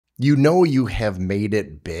You know you have made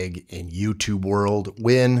it big in YouTube world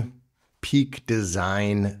when Peak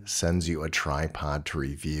Design sends you a tripod to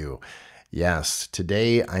review. Yes,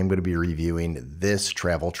 today I'm going to be reviewing this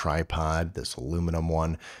travel tripod, this aluminum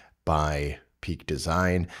one by Peak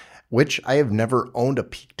Design, which I have never owned a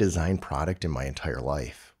Peak Design product in my entire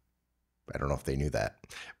life. I don't know if they knew that,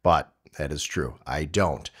 but that is true. I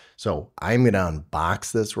don't. So I'm going to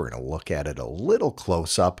unbox this. We're going to look at it a little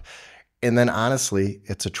close up. And then honestly,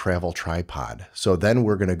 it's a travel tripod. So then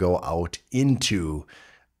we're going to go out into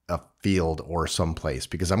a field or someplace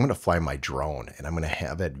because I'm going to fly my drone and I'm going to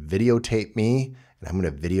have it videotape me and I'm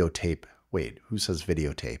going to videotape. Wait, who says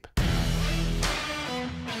videotape?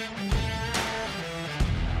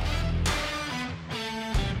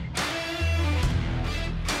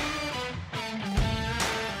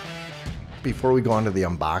 Before we go on to the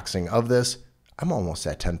unboxing of this, I'm almost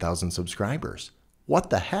at 10,000 subscribers.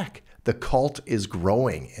 What the heck? The cult is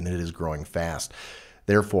growing and it is growing fast.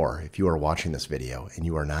 Therefore, if you are watching this video and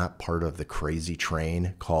you are not part of the crazy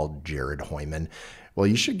train called Jared Hoyman, well,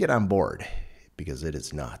 you should get on board because it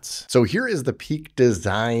is nuts. So here is the Peak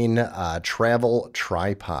Design travel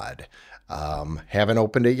tripod. Haven't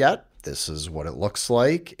opened it yet. This is what it looks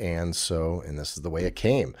like. And this is the way it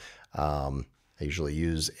came. I usually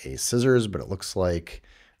use a scissors, but it looks like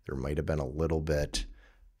there might have been a little bit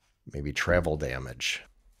maybe travel damage.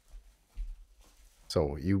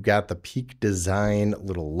 So you've got the Peak Design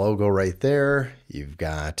little logo right there. You've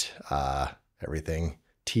got everything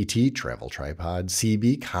TT, travel tripod,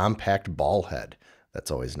 CB, compact ball head. That's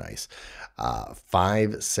always nice.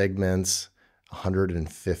 5 segments,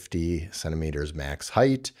 150 centimeters max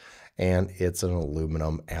height, and it's an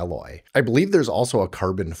aluminum alloy. I believe there's also a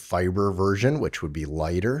carbon fiber version, which would be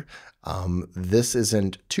lighter. This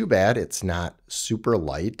isn't too bad. It's not super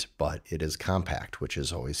light, but it is compact, which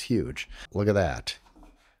is always huge. Look at that.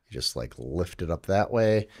 You just like lift it up that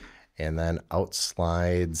way and then out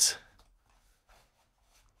slides.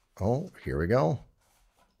 Oh, here we go.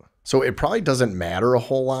 So it probably doesn't matter a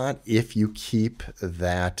whole lot if you keep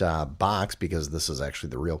that box because this is actually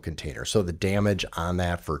the real container. So the damage on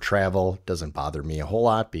that for travel doesn't bother me a whole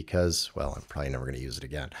lot because, well, I'm probably never going to use it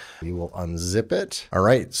again. We will unzip it. All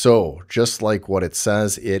right. So just like what it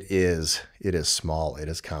says, it is small. It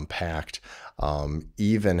is compact.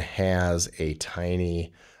 Even has a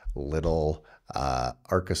tiny little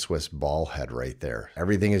Arca Swiss ball head right there.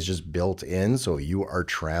 Everything is just built in. So you are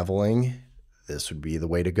traveling, this would be the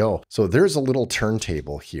way to go. So there's a little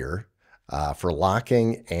turntable here for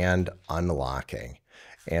locking and unlocking.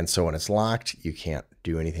 And so when it's locked, you can't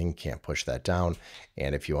do anything, can't push that down.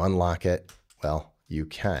 And if you unlock it, well, you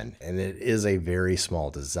can. And it is a very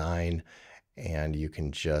small design and you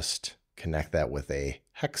can just connect that with a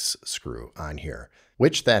hex screw on here,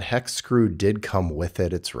 which that hex screw did come with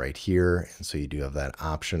it. It's right here. And so you do have that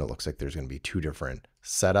option. It looks like there's going to be 2 different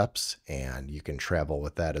setups and you can travel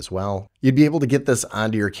with that as well. You'd be able to get this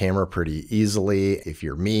onto your camera pretty easily. If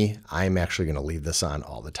you're me, I'm actually going to leave this on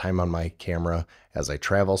all the time on my camera as I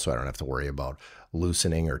travel, so I don't have to worry about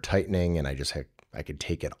loosening or tightening. And I could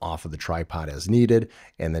take it off of the tripod as needed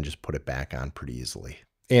and then just put it back on pretty easily.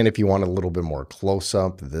 And if you want a little bit more close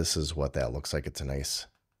up, this is what that looks like. It's a nice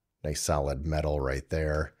solid metal right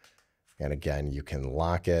there. And again, you can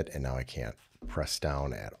lock it and now I can't press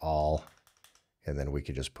down at all. And then we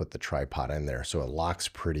could just put the tripod in there. So it locks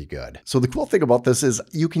pretty good. So the cool thing about this is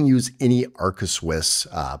you can use any Arca Swiss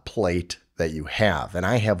plate that you have. And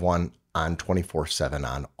I have one on 24/7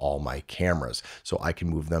 on all my cameras. So I can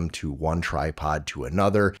move them to one tripod to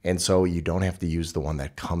another. And so you don't have to use the one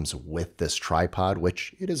that comes with this tripod,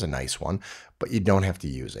 which it is a nice one, but you don't have to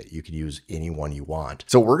use it. You can use any one you want.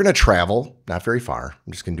 So we're going to travel, not very far.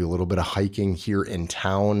 I'm just going to do a little bit of hiking here in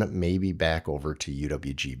town, maybe back over to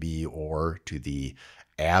UWGB or to the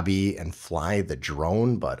Abbey and fly the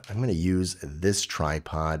drone, but I'm going to use this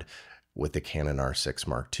tripod with the Canon R6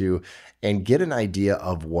 Mark II and get an idea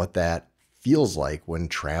of what that feels like when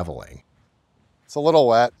traveling. It's a little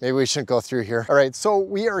wet. Maybe we shouldn't go through here. All right, so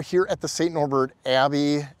we are here at the St. Norbert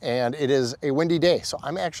Abbey and it is a windy day. So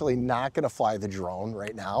I'm actually not gonna fly the drone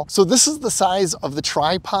right now. So this is the size of the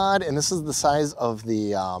tripod and this is the size of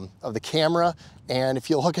the camera. And if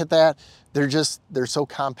you look at that, they're so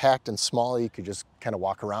compact and small, you could just kind of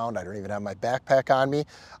walk around. I don't even have my backpack on me.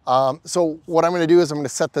 So what I'm gonna do is I'm gonna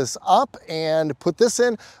set this up and put this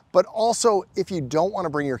in, but also if you don't wanna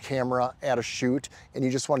bring your camera at a shoot and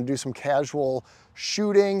you just wanna do some casual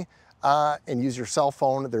shooting and use your cell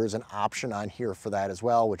phone, there's an option on here for that as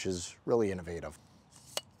well, which is really innovative.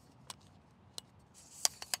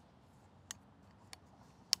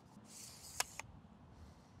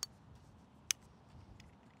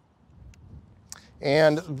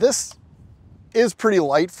 And this is pretty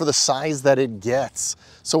light for the size that it gets.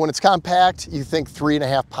 So when it's compact, you think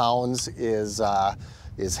 3.5 pounds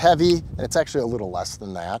is heavy, and it's actually a little less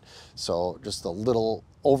than that. So just a little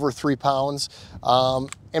over 3 pounds,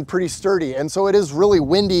 and pretty sturdy. And so it is really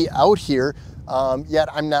windy out here, yet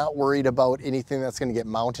I'm not worried about anything that's gonna get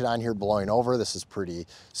mounted on here blowing over. This is pretty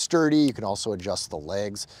sturdy. You can also adjust the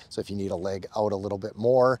legs. So if you need a leg out a little bit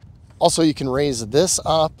more. Also, you can raise this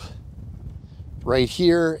up right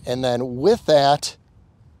here, and then with that,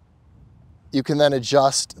 you can then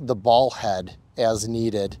adjust the ball head as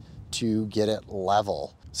needed to get it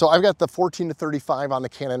level. So I've got the 14-35 on the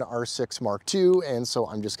Canon R6 Mark II, and so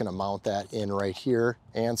I'm just gonna mount that in right here.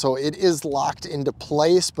 And so it is locked into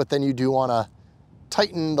place, but then you do wanna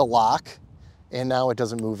tighten the lock, and now it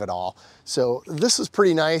doesn't move at all. So this is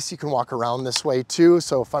pretty nice. You can walk around this way too.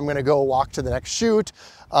 So if I'm gonna go walk to the next shoot,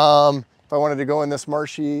 if I wanted to go in this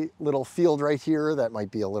marshy little field right here, that might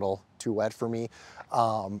be a little too wet for me.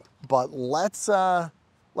 But let's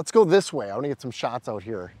go this way. I want to get some shots out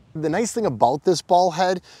here. The nice thing about this ball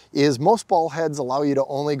head is most ball heads allow you to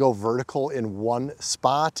only go vertical in one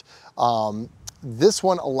spot. This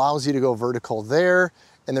one allows you to go vertical there,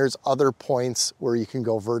 and there's other points where you can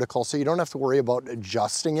go vertical, so you don't have to worry about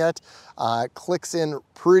adjusting it. It clicks in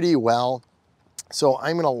pretty well. So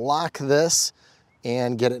I'm gonna lock this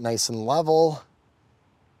and get it nice and level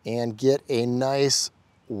and get a nice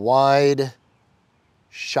wide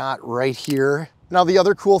shot right here. Now, the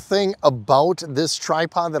other cool thing about this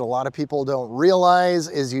tripod that a lot of people don't realize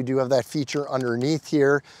is you do have that feature underneath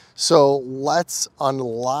here. So let's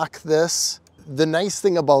unlock this. The nice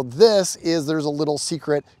thing about this is there's a little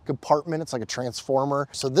secret compartment. It's like a transformer.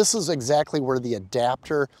 So this is exactly where the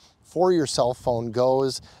adapter for your cell phone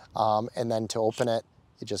goes. And then to open it,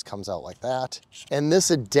 it just comes out like that. And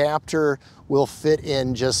this adapter will fit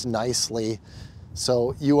in just nicely.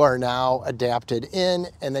 So you are now adapted in,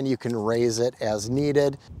 and then you can raise it as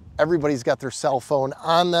needed. Everybody's got their cell phone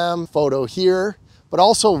on them, photo here, but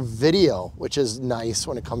also video, which is nice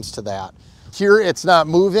when it comes to that. Here it's not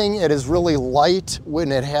moving. It is really light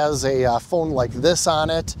when it has a phone like this on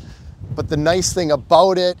it. But the nice thing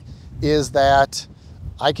about it is that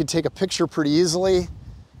I could take a picture pretty easily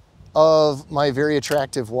of my very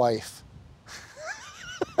attractive wife.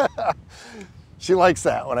 She likes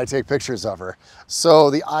that when I take pictures of her. So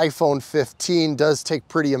the iPhone 15 does take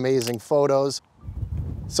pretty amazing photos.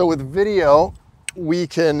 So with video, we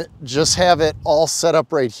can just have it all set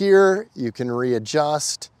up right here. You can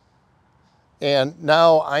readjust. And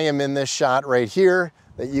now I am in this shot right here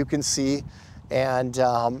that you can see. And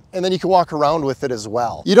then you can walk around with it as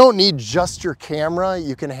well. You don't need just your camera.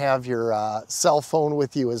 You can have your cell phone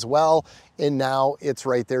with you as well. And now it's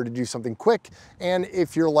right there to do something quick. And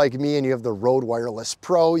if you're like me and you have the Rode Wireless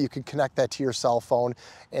Pro, you can connect that to your cell phone.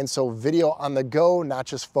 And so video on the go, not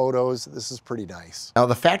just photos. This is pretty nice. Now,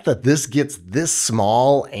 the fact that this gets this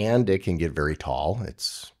small and it can get very tall,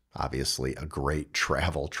 it's obviously a great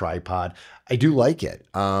travel tripod. I do like it.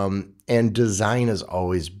 And design is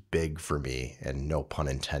always big for me, and no pun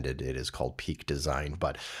intended, it is called peak design,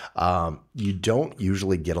 but you don't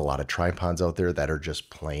usually get a lot of tripods out there that are just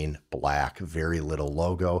plain black, very little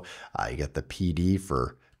logo. You get the PD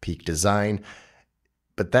for peak design,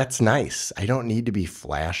 but that's nice. I don't need to be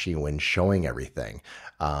flashy when showing everything.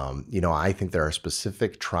 You know, I think there are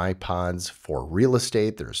specific tripods for real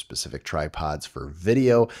estate, there are specific tripods for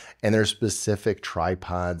video, and there are specific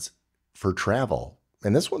tripods for travel.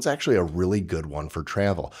 And this one's actually a really good one for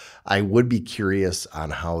travel. I would be curious on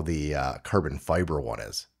how the carbon fiber one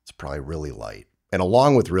is. It's probably really light. And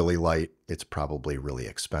along with really light, it's probably really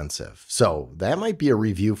expensive. So that might be a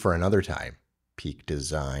review for another time. Peak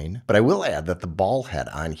design. But I will add that the ball head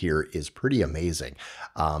on here is pretty amazing.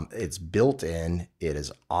 It's built in, it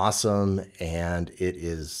is awesome, and it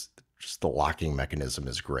is just the locking mechanism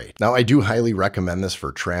is great. Now, I do highly recommend this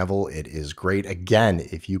for travel. It is great. Again,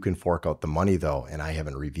 if you can fork out the money though, and I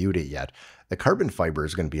haven't reviewed it yet, the carbon fiber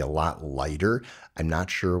is going to be a lot lighter. I'm not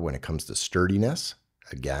sure when it comes to sturdiness.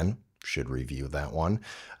 Again, should review that one.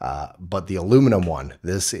 But the aluminum one,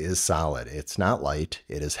 this is solid. It's not light,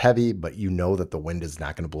 it is heavy, but you know that the wind is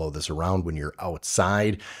not going to blow this around when you're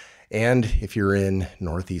outside. And if you're in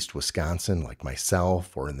Northeast Wisconsin, like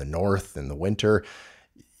myself, or in the North in the winter,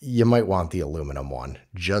 you might want the aluminum one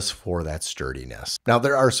just for that sturdiness. Now,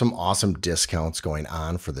 there are some awesome discounts going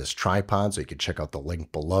on for this tripod, so you can check out the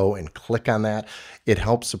link below and click on that. It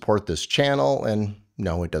helps support this channel, and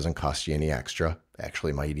no, it doesn't cost you any extra.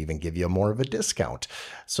 Actually might even give you more of a discount.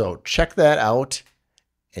 So check that out,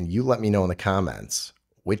 and you let me know in the comments,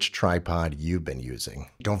 which tripod you've been using.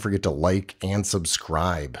 Don't forget to like and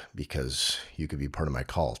subscribe because you could be part of my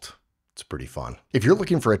cult. It's pretty fun. If you're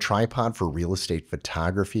looking for a tripod for real estate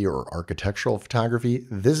photography or architectural photography,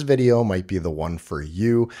 this video might be the one for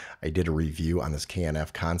you. I did a review on this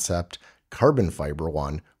KNF Concept carbon fiber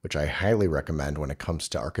one, which I highly recommend when it comes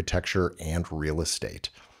to architecture and real estate.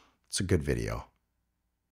 It's a good video.